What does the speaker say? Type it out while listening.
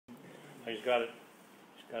I just got it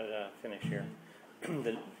finished here.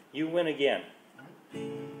 You win again.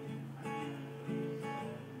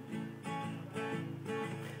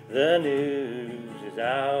 The news is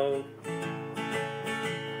out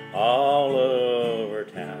all over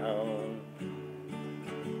town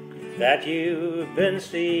that you've been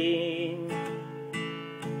seen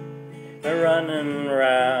running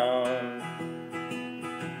around.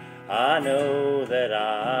 I know that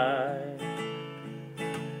I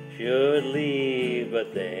should leave,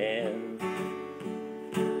 but then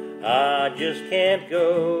I just can't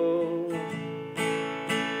go.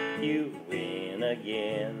 You win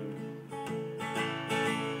again.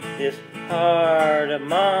 This heart of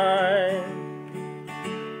mine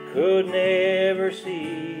could never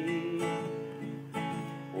see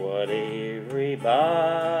what everybody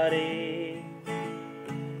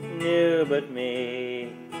knew but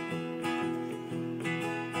me.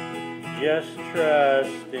 Just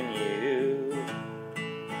trust in you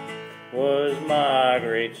was my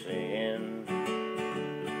great sin.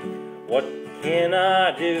 What can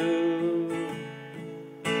I do?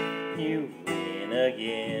 You win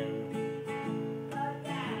again.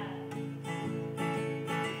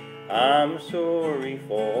 I'm sorry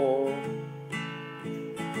for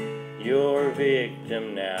your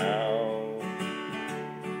victim now,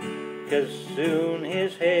 'cause soon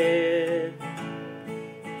his head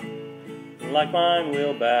like mine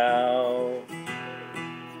will bow.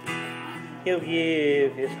 He'll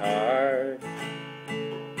give his heart,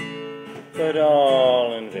 but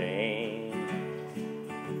all in vain,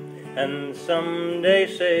 and someday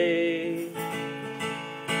say,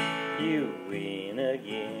 you win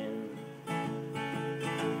again.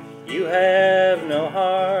 You have no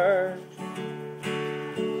heart,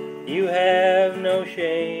 you have no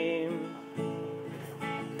shame.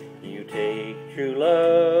 You take true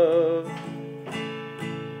love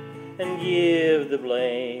and give the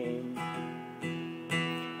blame.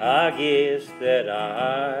 I guess that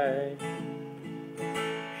I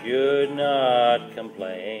should not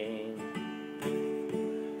complain.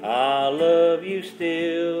 I love you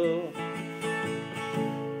still.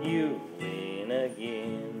 You win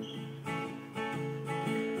again.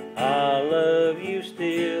 I love you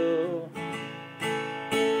still.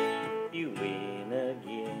 You win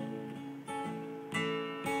again.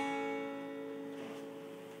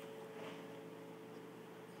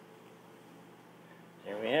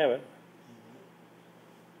 There we have it.